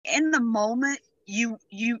In the moment, you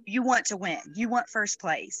want to win. You want first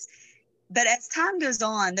place. But as time goes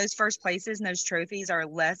on, those first places and those trophies are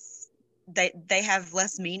less, they have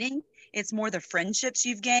less meaning. It's more the friendships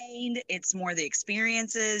you've gained. It's more the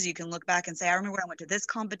experiences. You can look back and say, I remember when I went to this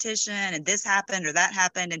competition and this happened or that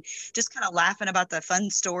happened, and just kind of laughing about the fun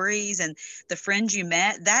stories and the friends you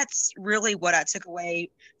met. That's really what I took away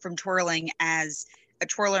from twirling as a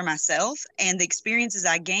twirler myself. And the experiences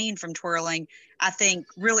I gained from twirling, I think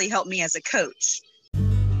really helped me as a coach.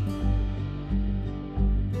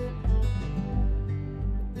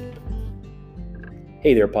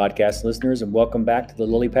 Hey there, podcast listeners, and welcome back to the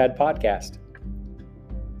Lily Pad Podcast.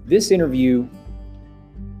 This interview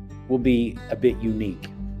will be a bit unique.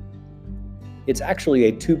 It's actually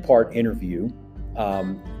a two-part interview.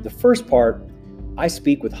 The first part, I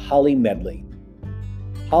speak with Holly Medley.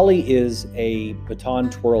 Holly is a baton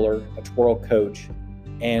twirler, a twirl coach,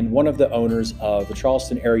 and one of the owners of the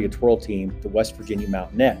Charleston area twirl team, the West Virginia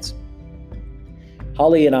Mountainettes.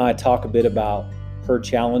 Holly and I talk a bit about her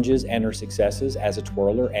challenges and her successes as a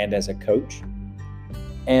twirler and as a coach.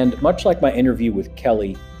 And much like my interview with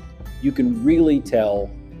Kelly, you can really tell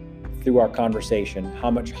through our conversation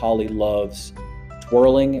how much Holly loves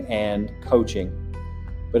twirling and coaching,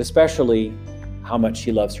 but especially how much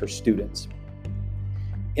she loves her students.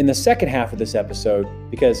 In the second half of this episode,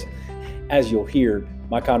 because as you'll hear,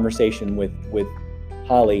 my conversation with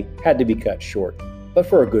Holly had to be cut short, but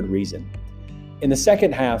for a good reason. In the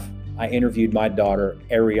second half, I interviewed my daughter,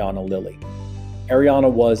 Ariana Lilly.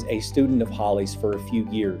 Ariana was a student of Holly's for a few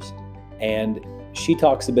years, and she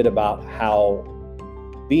talks a bit about how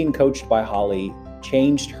being coached by Holly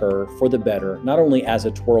changed her for the better, not only as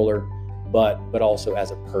a twirler, but also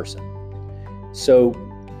as a person. So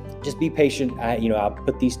just be patient. I'll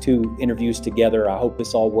put these two interviews together. I hope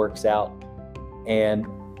this all works out. And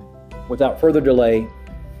without further delay,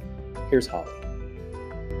 here's Holly.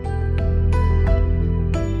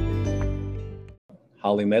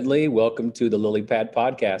 Holly Medley, welcome to the Lily Pad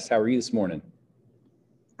Podcast. How are you this morning?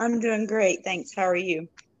 I'm doing great. Thanks. How are you?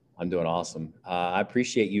 I'm doing awesome. I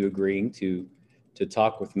appreciate you agreeing to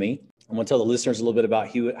talk with me. I'm going to tell the listeners a little bit about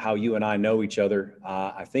how you and I know each other.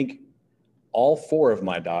 I think all four of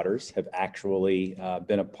my daughters have actually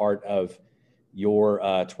been a part of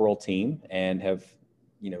your twirl team and have,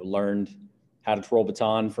 learned how to twirl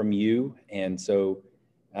baton from you. And so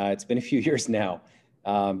it's been a few years now.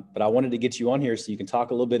 But I wanted to get you on here so you can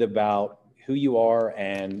talk a little bit about who you are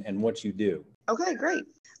and what you do. Okay, great.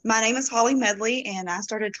 My name is Holly Medley, and I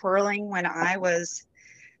started twirling when I was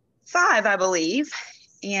 5, I believe.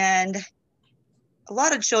 And a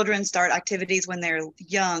lot of children start activities when they're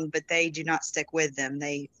young, but they do not stick with them.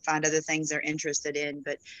 They find other things they're interested in.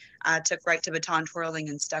 But I took right to baton twirling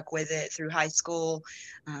and stuck with it through high school.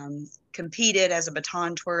 Competed as a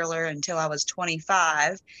baton twirler until I was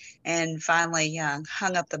 25, and finally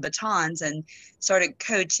hung up the batons and started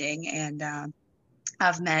coaching. And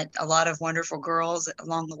I've met a lot of wonderful girls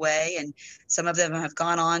along the way, and some of them have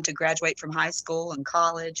gone on to graduate from high school and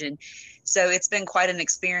college. And so it's been quite an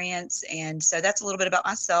experience. And so that's a little bit about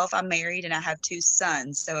myself. I'm married and I have 2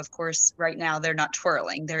 sons. So of course, right now they're not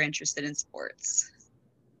twirling. They're interested in sports.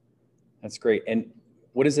 That's great. And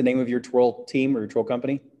what is the name of your twirl team or your twirl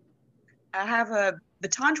company? I have a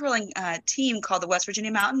baton twirling team called the West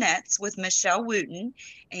Virginia Mountainettes with Michelle Wooten,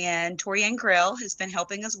 and Torianne Grell has been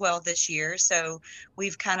helping as well this year. So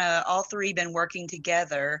we've kind of all three been working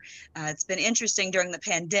together. It's been interesting during the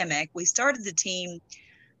pandemic. We started the team,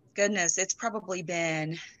 goodness, it's probably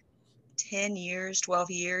been 10 years,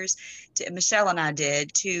 12 years, Michelle and I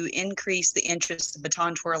did, to increase the interest of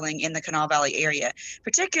baton twirling in the Kanawha Valley area,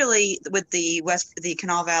 particularly with the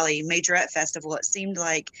Kanawha Valley Majorette Festival. It seemed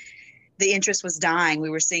like the interest was dying.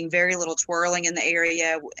 We were seeing very little twirling in the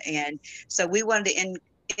area. And so we wanted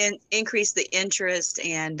to increase the interest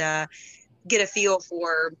and get a feel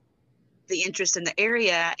for the interest in the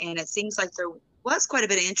area. And it seems like there was quite a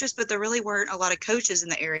bit of interest, but there really weren't a lot of coaches in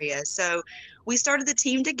the area. So we started the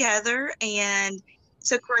team together and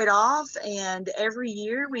took right off. And every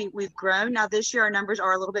year we've grown. Now this year our numbers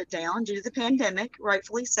are a little bit down due to the pandemic,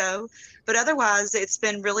 rightfully so. But otherwise it's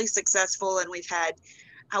been really successful. And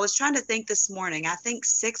I was trying to think this morning, I think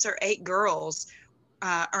 6 or 8 girls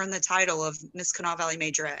earned the title of Miss Kanawha Valley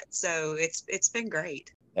Majorette. So it's been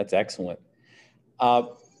great. That's excellent.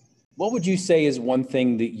 What would you say is one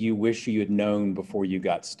thing that you wish you had known before you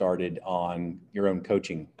got started on your own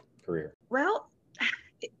coaching career? Well,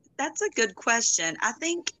 that's a good question. I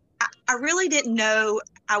think I really didn't know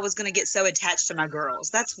I was going to get so attached to my girls.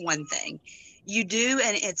 That's one thing. You do,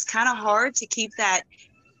 and it's kind of hard to keep that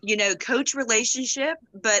coach relationship,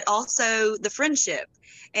 but also the friendship.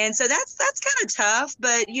 And so that's kind of tough,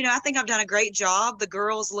 but I think I've done a great job. The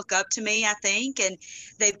girls look up to me, I think, and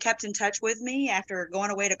they've kept in touch with me after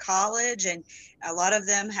going away to college, and a lot of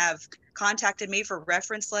them have contacted me for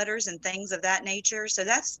reference letters and things of that nature. So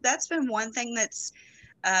that's been one thing that's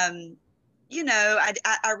I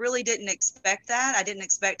really didn't expect that. I didn't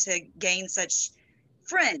expect to gain such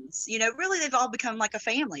friends. Really, they've all become like a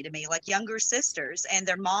family to me, like younger sisters, and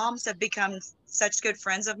their moms have become such good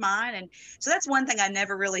friends of mine. And so that's one thing I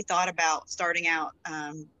never really thought about starting out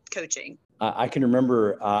coaching. I can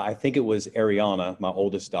remember, I think it was Ariana, my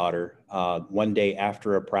oldest daughter, one day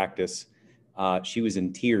after a practice, she was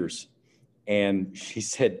in tears, and she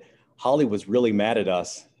said, Holly was really mad at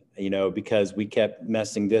us, because we kept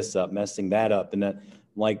messing this up, messing that up. And that,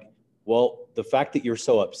 like, well, the fact that you're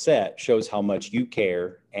so upset shows how much you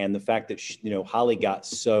care. And the fact that, Holly got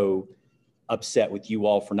so upset with you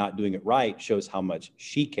all for not doing it right shows how much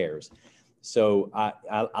she cares. So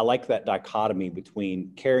I like that dichotomy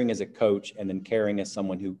between caring as a coach and then caring as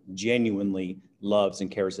someone who genuinely loves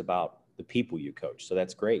and cares about the people you coach. So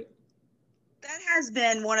that's great. That has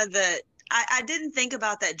been one of the, I didn't think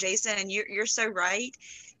about that, Jason, and you're so right.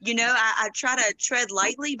 I try to tread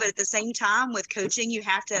lightly, but at the same time with coaching, you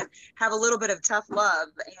have to have a little bit of tough love.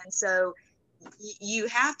 And so you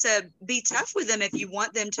have to be tough with them if you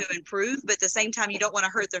want them to improve, but at the same time, you don't want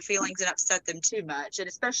to hurt their feelings and upset them too much. And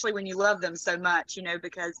especially when you love them so much,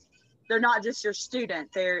 because they're not just your student,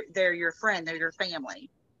 they're your friend, they're your family.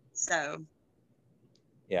 So.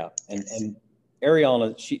 Yeah. And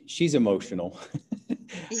Ariana, she's emotional.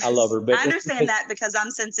 Yes, I love her. But I understand that because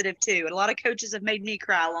I'm sensitive too. And a lot of coaches have made me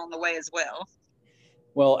cry along the way as well.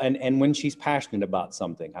 Well, and when she's passionate about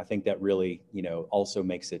something, I think that really, also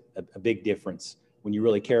makes it a big difference when you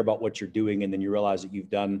really care about what you're doing and then you realize that you've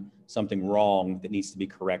done something wrong that needs to be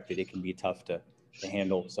corrected. It can be tough to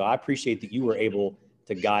handle. So I appreciate that you were able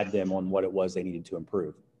to guide them on what it was they needed to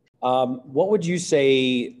improve. What would you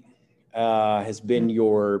say has been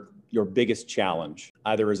your biggest challenge,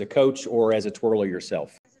 either as a coach or as a twirler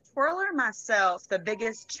yourself? As a twirler myself, the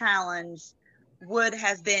biggest challenge would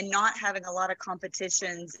have been not having a lot of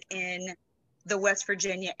competitions in the West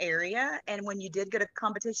Virginia area. And when you did go to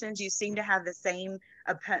competitions, you seem to have the same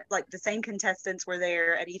contestants were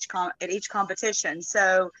there at each competition.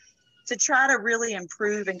 So to try to really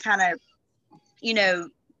improve and kind of,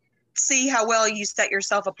 see how well you set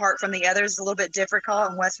yourself apart from the others is a little bit difficult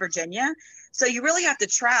in West Virginia. So you really have to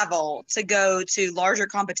travel to go to larger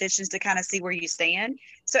competitions to kind of see where you stand.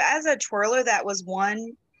 So as a twirler, that was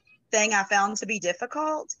one thing I found to be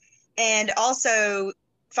difficult. And also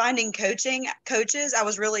finding coaches. I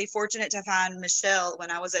was really fortunate to find Michelle when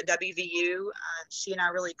I was at WVU. She and I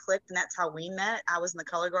really clicked, and that's how we met. I was in the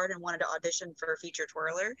color guard and wanted to audition for a feature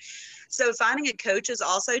twirler. So finding a coach is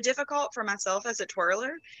also difficult for myself as a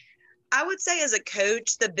twirler. I would say as a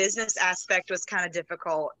coach, the business aspect was kind of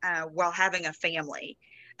difficult while having a family.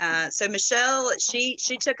 So Michelle, she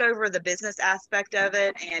took over the business aspect of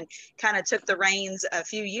it and kind of took the reins a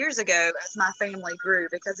few years ago as my family grew,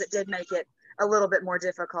 because it did make it a little bit more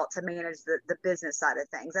difficult to manage the business side of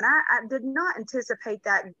things. And I did not anticipate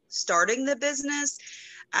that starting the business,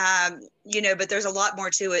 but there's a lot more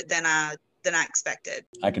to it than I expected.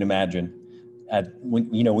 I can imagine.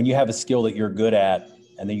 When you have a skill that you're good at,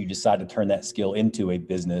 and then you decide to turn that skill into a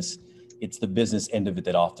business, it's the business end of it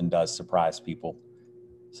that often does surprise people.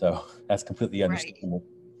 So that's completely understandable.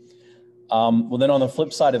 Right. Well, then on the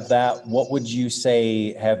flip side of that, what would you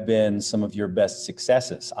say have been some of your best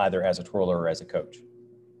successes, either as a twirler or as a coach?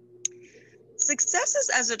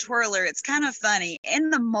 Successes as a twirler, it's kind of funny.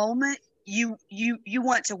 In the moment, you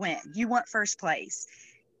want to win. You want first place.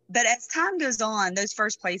 But as time goes on, those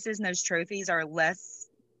first places and those trophies are less,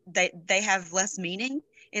 they have less meaning.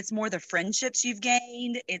 It's more the friendships you've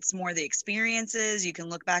gained. It's more the experiences. You can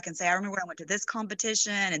look back and say, I remember when I went to this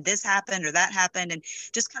competition and this happened or that happened, and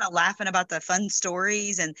just kind of laughing about the fun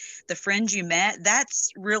stories and the friends you met.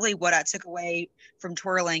 That's really what I took away from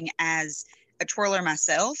twirling as a twirler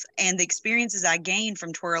myself. And the experiences I gained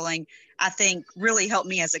from twirling, I think really helped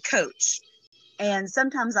me as a coach. And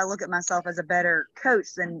sometimes I look at myself as a better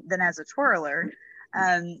coach than as a twirler.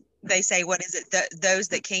 They say, what is it? Those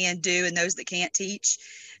that can do and those that can't teach.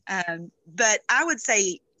 But I would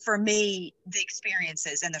say for me, the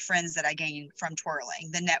experiences and the friends that I gained from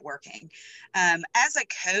twirling, the networking. As a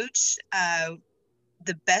coach,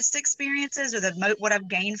 the best experiences or what I've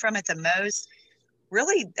gained from it the most,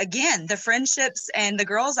 really, again, the friendships and the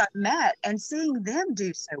girls I've met and seeing them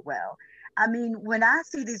do so well. I mean, when I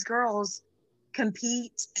see these girls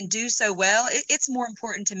compete and do so well, it's more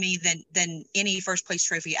important to me than any first place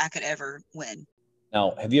trophy I could ever win.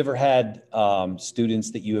 Now, have you ever had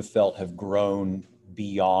students that you have felt have grown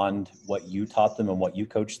beyond what you taught them and what you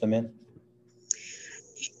coached them in?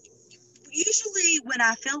 Usually when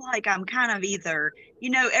I feel like I'm kind of either,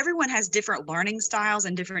 everyone has different learning styles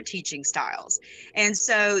and different teaching styles. And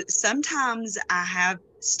so sometimes I have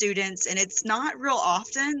students, and it's not real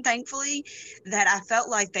often, thankfully, that I felt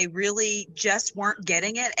like they really just weren't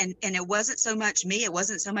getting it. And it wasn't so much me, it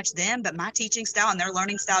wasn't so much them, but my teaching style and their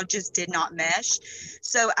learning style just did not mesh.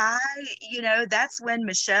 So that's when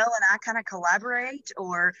Michelle and I kind of collaborate,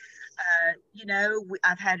 or,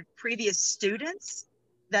 I've had previous students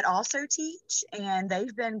that also teach, and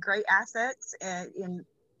they've been great assets in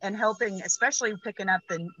helping, especially picking up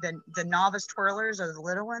the novice twirlers or the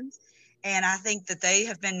little ones. And I think that they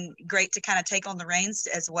have been great to kind of take on the reins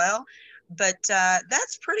as well. But I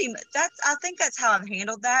think that's how I've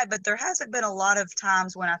handled that. But there hasn't been a lot of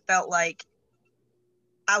times when I felt like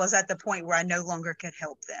I was at the point where I no longer could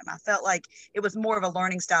help them. I felt like it was more of a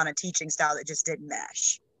learning style and a teaching style that just didn't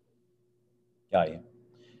mesh. Got you.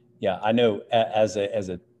 Yeah, I know as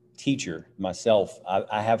a teacher myself,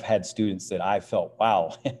 I have had students that I felt,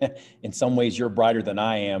 wow, in some ways you're brighter than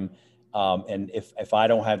I am. And if I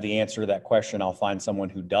don't have the answer to that question, I'll find someone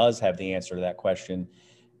who does have the answer to that question.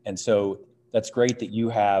 And so that's great that you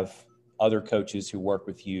have other coaches who work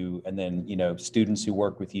with you, and then, students who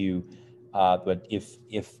work with you. But if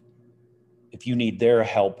you need their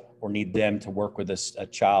help or need them to work with a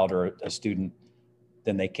child or a student,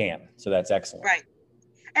 then they can. So that's excellent. Right.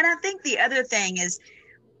 And I think the other thing is,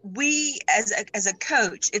 we as a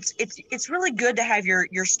coach, it's really good to have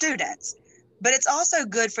your students, but it's also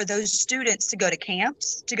good for those students to go to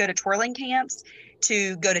camps, to go to twirling camps,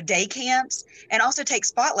 to go to day camps, and also take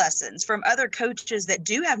spot lessons from other coaches that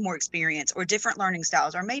do have more experience or different learning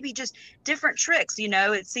styles, or maybe just different tricks.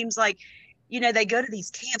 It seems like, they go to these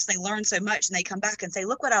camps, they learn so much, and they come back and say,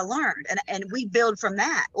 look what I learned. And we build from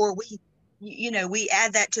that, or we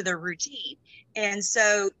add that to their routine. And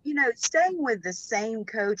so, staying with the same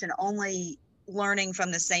coach and only learning from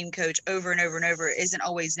the same coach over and over and over isn't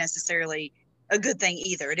always necessarily a good thing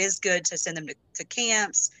either. It is good to send them to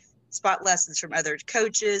camps, spot lessons from other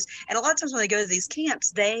coaches. And a lot of times when they go to these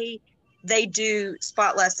camps, they do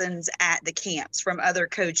spot lessons at the camps from other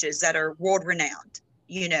coaches that are world renowned,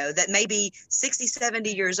 that may be 60,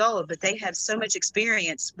 70 years old, but they have so much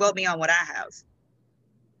experience well beyond what I have.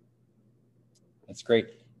 That's great.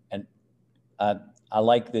 And I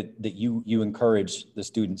like that you encourage the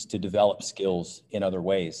students to develop skills in other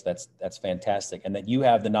ways. That's fantastic. And that you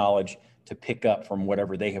have the knowledge to pick up from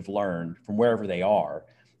whatever they have learned from wherever they are.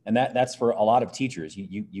 And that's for a lot of teachers.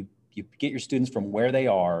 You get your students from where they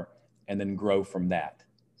are and then grow from that.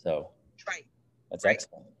 So right. That's right.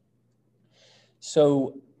 Excellent.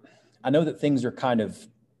 So I know that things are kind of,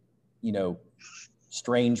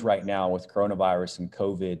 strange right now with coronavirus and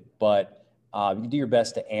COVID, but you do your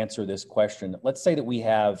best to answer this question. Let's say that we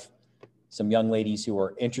have some young ladies who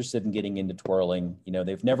are interested in getting into twirling.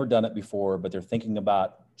 They've never done it before, but they're thinking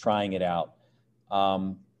about trying it out.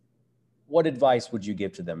 What advice would you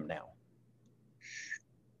give to them now?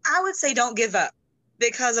 I would say don't give up,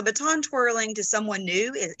 because a baton twirling to someone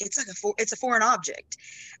new, it's a foreign object.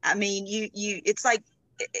 I mean, it's like,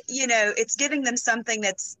 it's giving them something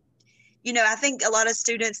that's, I think a lot of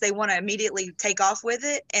students, they want to immediately take off with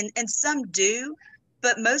it, and some do,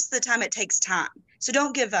 but most of the time it takes time. So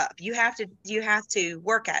don't give up. You have to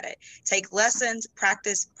work at it. Take lessons,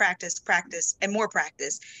 practice, and more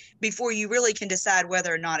practice before you really can decide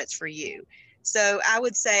whether or not it's for you. So I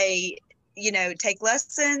would say, take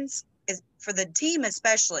lessons. For the team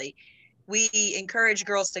especially, we encourage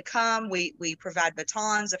girls to come. We provide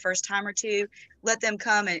batons the first time or two. Let them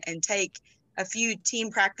come and take a few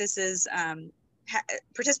team practices,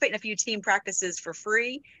 participate in a few team practices for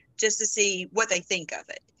free, just to see what they think of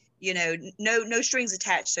it. No strings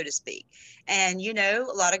attached, so to speak. And, a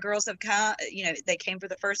lot of girls have come, they came for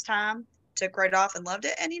the first time, took right off and loved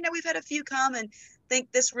it. And, we've had a few come and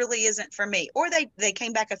think this really isn't for me. Or they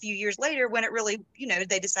came back a few years later when it really,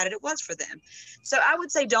 they decided it was for them. So I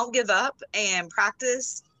would say don't give up and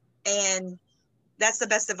practice. And that's the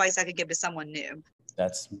best advice I could give to someone new.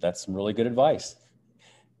 That's some really good advice.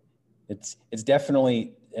 It's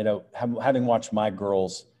definitely, having watched my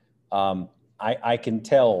girls, I can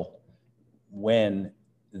tell when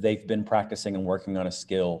they've been practicing and working on a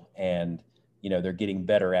skill, and they're getting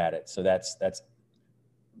better at it. So that's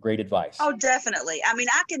great advice. Oh, definitely. I mean,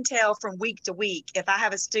 I can tell from week to week if I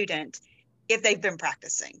have a student, if they've been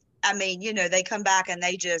practicing. I mean, they come back and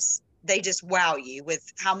they just they just wow you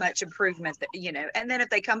with how much improvement that, and then if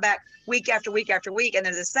they come back week after week after week and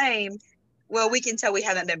they're the same, well, we can tell we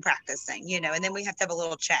haven't been practicing, and then we have to have a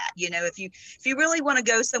little chat. If you really want to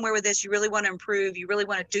go somewhere with this, you really want to improve, you really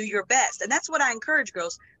want to do your best. And that's what I encourage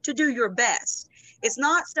girls to do, your best. It's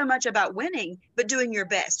not so much about winning, but doing your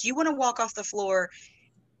best. You want to walk off the floor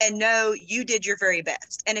and know you did your very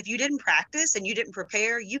best. And if you didn't practice and you didn't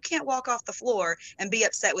prepare, you can't walk off the floor and be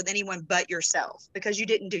upset with anyone but yourself because you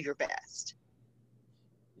didn't do your best.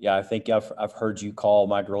 Yeah, I think I've heard you call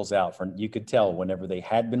my girls out for, you could tell whenever they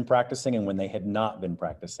had been practicing and when they had not been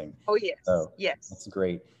practicing. Oh, yes. So yes. That's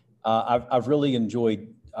great. I've really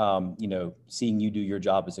enjoyed, seeing you do your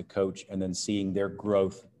job as a coach and then seeing their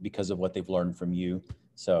growth because of what they've learned from you.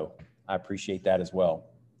 So I appreciate that as well.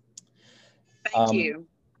 Thank you.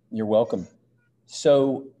 You're welcome.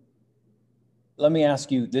 So let me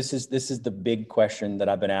ask you, this is the big question that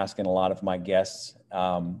I've been asking a lot of my guests.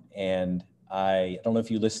 And I don't know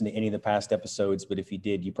if you listened to any of the past episodes, but if you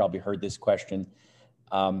did, you probably heard this question.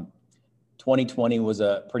 2020 was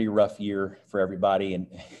a pretty rough year for everybody. And,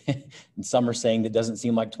 and some are saying that doesn't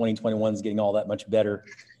seem like 2021 is getting all that much better.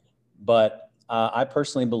 But I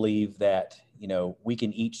personally believe that, we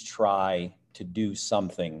can each try to do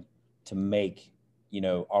something to make,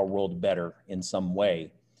 our world better in some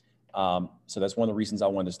way. So that's one of the reasons I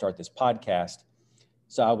wanted to start this podcast.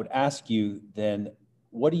 So I would ask you then,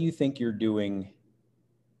 what do you think you're doing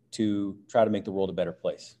to try to make the world a better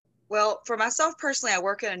place? Well, for myself personally, I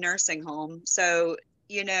work in a nursing home. So,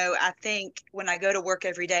 I think when I go to work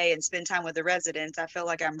every day and spend time with the residents, I feel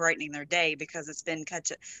like I'm brightening their day because it's been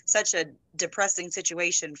such a depressing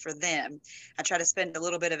situation for them. I try to spend a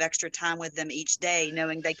little bit of extra time with them each day,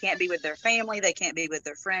 knowing they can't be with their family, they can't be with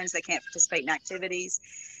their friends, they can't participate in activities.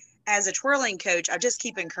 As a twirling coach, I just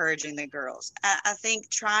keep encouraging the girls. I think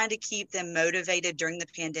trying to keep them motivated during the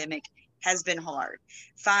pandemic has been hard.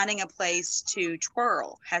 Finding a place to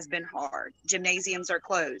twirl has been hard. Gymnasiums are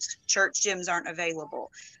closed. Church gyms aren't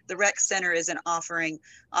available. The rec center isn't offering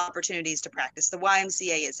opportunities to practice. The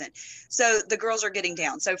YMCA isn't. So the girls are getting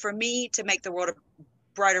down. So for me to make the world a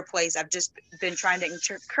brighter place, I've just been trying to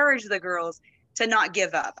encourage the girls to not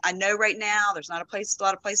give up. I know right now there's not a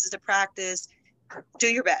lot of places to practice. Do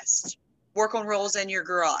your best. Work on rolls in your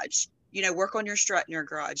garage. Work on your strut in your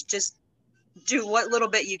garage. Just do what little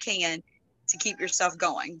bit you can to keep yourself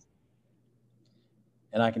going.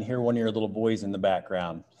 And I can hear one of your little boys in the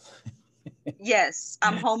background. Yes,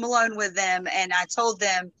 I'm home alone with them, and I told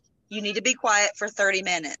them, you need to be quiet for 30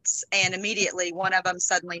 minutes. And immediately one of them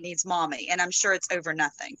suddenly needs mommy, and I'm sure it's over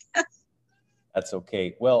nothing. That's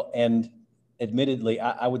okay. Well, and admittedly,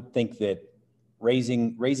 I would think that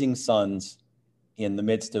raising sons in the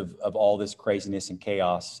midst of all this craziness and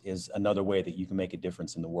chaos is another way that you can make a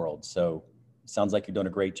difference in the world. So it sounds like you're doing a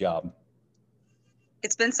great job.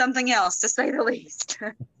 It's been something else, to say the least.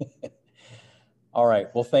 All right.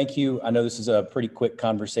 Well, thank you. I know this is a pretty quick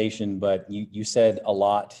conversation, but you said a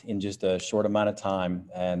lot in just a short amount of time.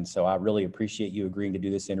 And so I really appreciate you agreeing to do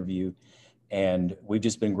this interview. And we've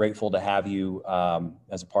just been grateful to have you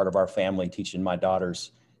as a part of our family, teaching my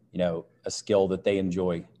daughters, a skill that they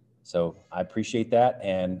enjoy. So I appreciate that.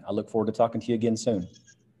 And I look forward to talking to you again soon.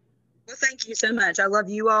 Well, thank you so much. I love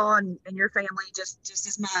you all and your family just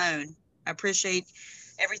as my own. I appreciate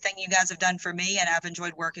everything you guys have done for me, and I've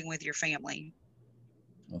enjoyed working with your family.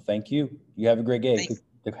 Well, thank you. You have a great day.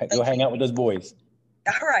 Go hang out with those boys.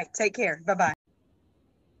 All right. Take care. Bye-bye.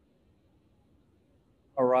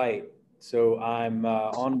 All right. So I'm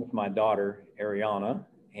on with my daughter, Ariana,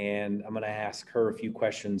 and I'm going to ask her a few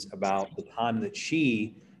questions about the time that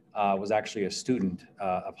she was actually a student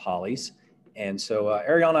of Holly's. And so,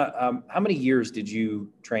 Ariana, how many years did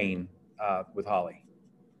you train with Holly?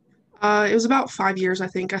 It was about 5 years, I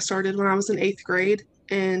think. I started when I was in 8th grade,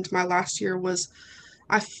 and my last year was,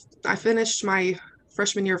 I finished my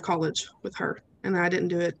freshman year of college with her, and I didn't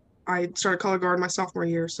do it. I started color guard my sophomore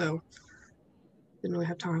year, so didn't really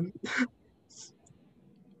have time.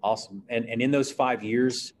 Awesome. And in those 5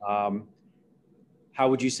 years, how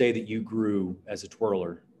would you say that you grew as a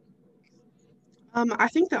twirler? I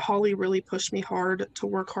think that Holly really pushed me hard to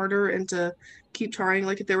work harder and to keep trying.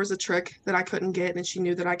 Like if there was a trick that I couldn't get and she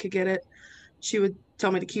knew that I could get it, she would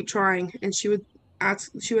tell me to keep trying, and she would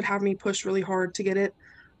have me push really hard to get it.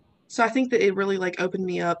 So I think that it really opened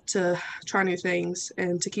me up to try new things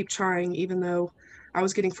and to keep trying even though I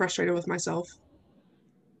was getting frustrated with myself.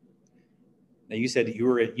 Now you said that you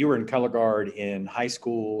were in color guard in high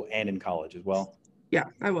school and in college as well. Yeah,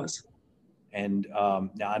 I was. And now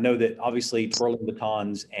I know that obviously twirling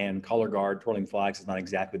batons and color guard, twirling flags is not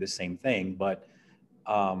exactly the same thing, but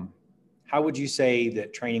how How would you say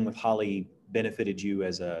that training with Holly benefited you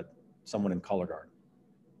as someone in color guard?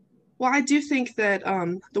 Well, I do think that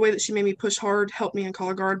the way that she made me push hard helped me in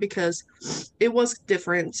color guard because it was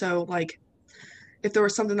different. So, like, if there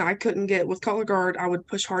was something that I couldn't get with color guard, I would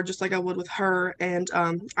push hard just like I would with her. And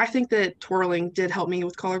I think that twirling did help me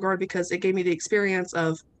with color guard because it gave me the experience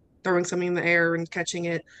of throwing something in the air and catching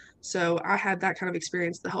it. So I had that kind of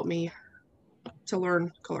experience that helped me to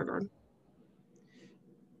learn color guard.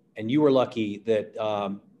 And you were lucky that,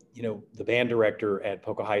 the band director at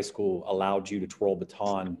Poca High School allowed you to twirl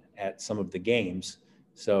baton at some of the games.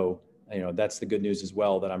 So, that's the good news as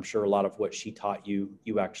well, that I'm sure a lot of what she taught you,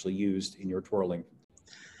 you actually used in your twirling.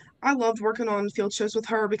 I loved working on field shows with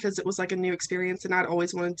her because it was like a new experience, and I'd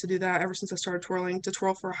always wanted to do that ever since I started twirling, to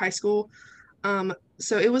twirl for high school.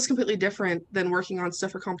 So it was completely different than working on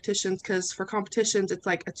stuff for competitions, because for competitions it's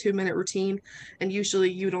like a 2-minute routine, and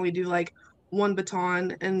usually you'd only do like one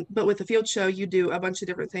baton, but with the field show you do a bunch of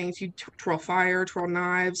different things. You twirl fire, twirl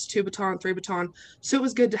knives, 2 baton, 3 baton. So it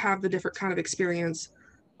was good to have the different kind of experience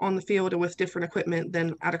on the field and with different equipment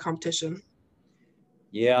than at a competition.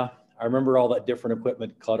 Yeah, I remember all that different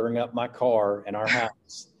equipment cluttering up my car and our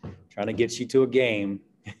house, trying to get you to a game.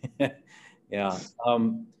 Yeah.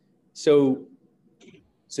 So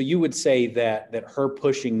you would say that her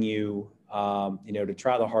pushing you, to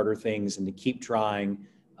try the harder things and to keep trying,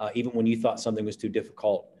 even when you thought something was too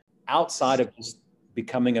difficult, outside of just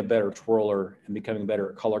becoming a better twirler and becoming better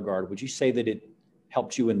at color guard, would you say that it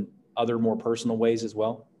helped you in other more personal ways as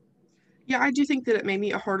well? Yeah, I do think that it made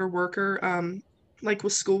me a harder worker. Like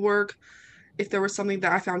with schoolwork, if there was something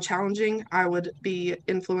that I found challenging, I would be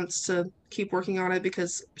influenced to keep working on it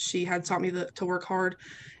because she had taught me to work hard.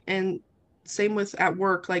 And same with at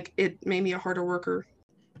work, like it made me a harder worker.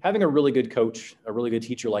 Having a really good coach, a really good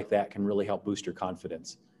teacher like that can really help boost your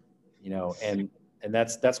confidence, and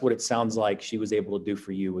that's what it sounds like she was able to do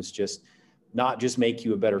for you, was just not just make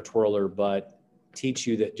you a better twirler, but teach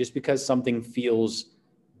you that just because something feels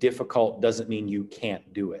difficult doesn't mean you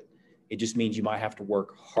can't do it. It just means you might have to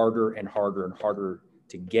work harder and harder and harder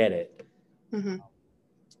to get it. Mm-hmm.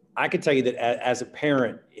 I could tell you that as a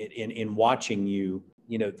parent, in watching you,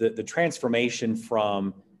 the transformation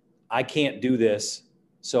from I can't do this,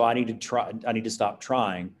 so I need to stop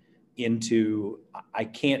trying, into I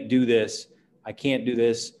can't do this.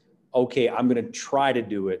 Okay, I'm going to try to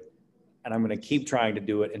do it, and I'm going to keep trying to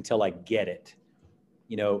do it until I get it.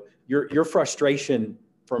 Your frustration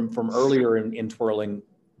from earlier in twirling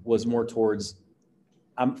was more towards,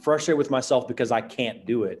 I'm frustrated with myself because I can't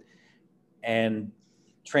do it, and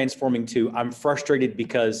transforming to I'm frustrated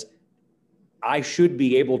because I should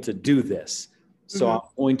be able to do this. So I'm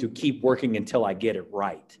going to keep working until I get it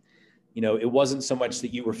right. It wasn't so much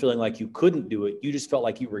that you were feeling like you couldn't do it. You just felt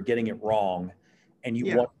like you were getting it wrong, and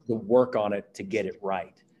you wanted to work on it to get it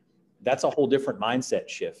right. That's a whole different mindset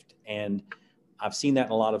shift. And I've seen that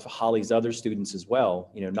in a lot of Holly's other students as well,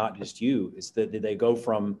 not just you, is that they go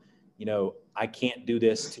from, I can't do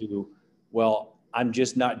this, to, well, I'm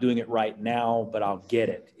just not doing it right now, but I'll get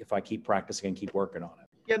it if I keep practicing and keep working on it.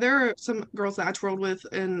 Yeah, there are some girls that I twirled with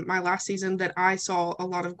in my last season that I saw a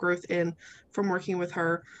lot of growth in from working with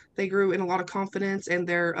her. They grew in a lot of confidence, and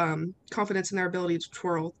their confidence in their ability to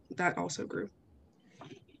twirl, that also grew.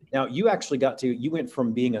 Now, you actually you went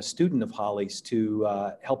from being a student of Holly's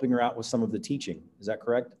to helping her out with some of the teaching. Is that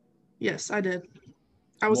correct? Yes, I did.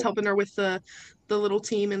 I was helping her with the little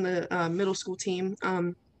team and the middle school team.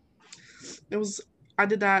 I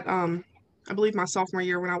did that, I believe my sophomore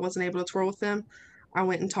year when I wasn't able to twirl with them. I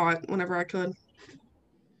went and taught whenever I could.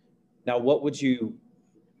 Now, what would you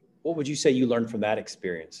say you learned from that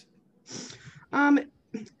experience?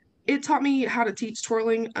 It taught me how to teach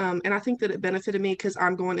twirling, and I think that it benefited me because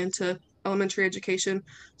I'm going into elementary education.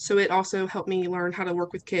 So it also helped me learn how to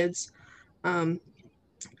work with kids. And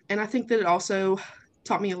I think that it also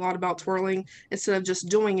taught me a lot about twirling. Instead of just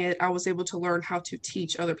doing it, I was able to learn how to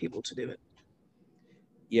teach other people to do it.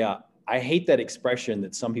 Yeah, I hate that expression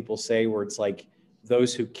that some people say where it's like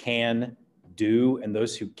those who can do and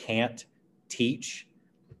those who can't teach.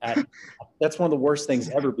 That's one of the worst things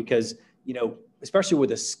ever, because, especially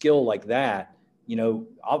with a skill like that,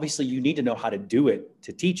 obviously you need to know how to do it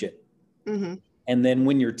to teach it. Mm-hmm. And then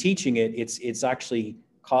when you're teaching it, it's actually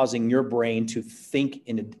causing your brain to think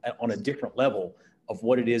on a different level of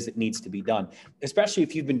what it is that needs to be done, especially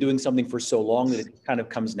if you've been doing something for so long that it kind of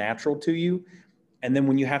comes natural to you. And then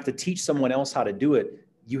when you have to teach someone else how to do it,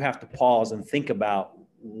 you have to pause and think about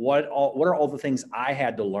what are all the things I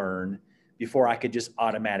had to learn before I could just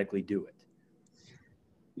automatically do it.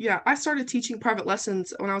 Yeah, I started teaching private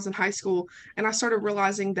lessons when I was in high school, and I started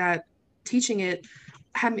realizing that teaching it,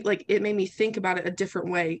 had me like, it made me think about it a different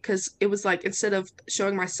way, because it was like, instead of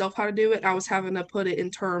showing myself how to do it, I was having to put it in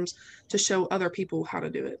terms to show other people how to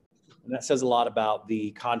do it. And that says a lot about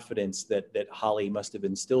the confidence that Holly must have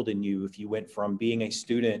instilled in you if you went from being a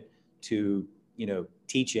student to,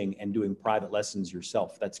 teaching and doing private lessons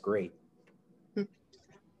yourself. That's great.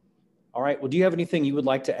 All right. Well, do you have anything you would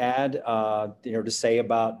like to add, to say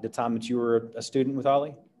about the time that you were a student with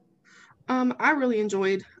Holly? I really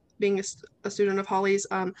enjoyed being a student of Holly's.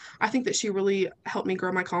 I think that she really helped me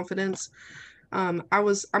grow my confidence. I'm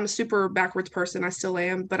a super backwards person. I still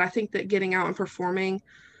am, but I think that getting out and performing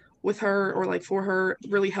with her, or like for her,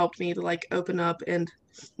 really helped me to like open up and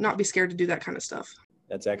not be scared to do that kind of stuff.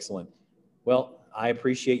 That's excellent. Well, I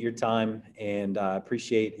appreciate your time, and I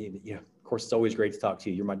appreciate, of course, it's always great to talk to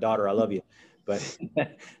you. You're my daughter. I love you. But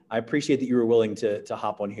I appreciate that you were willing to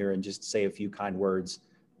hop on here and just say a few kind words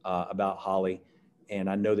about Holly. And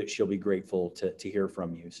I know that she'll be grateful to hear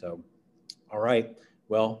from you. So, all right.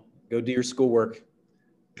 Well, go do your schoolwork.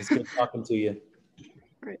 It's good talking to you.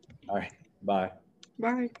 All right. All right. Bye.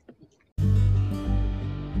 Bye.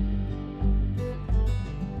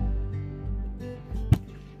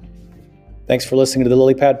 Thanks for listening to the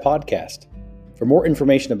Lily Pad podcast. For more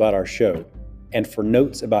information about our show and for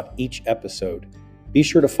notes about each episode, be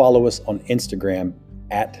sure to follow us on Instagram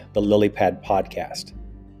at the Lily Pad podcast.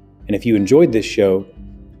 And if you enjoyed this show,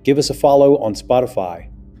 give us a follow on Spotify,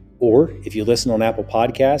 or if you listen on Apple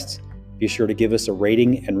Podcasts, be sure to give us a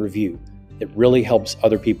rating and review. It really helps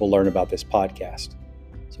other people learn about this podcast.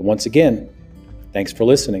 So once again, thanks for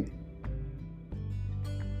listening.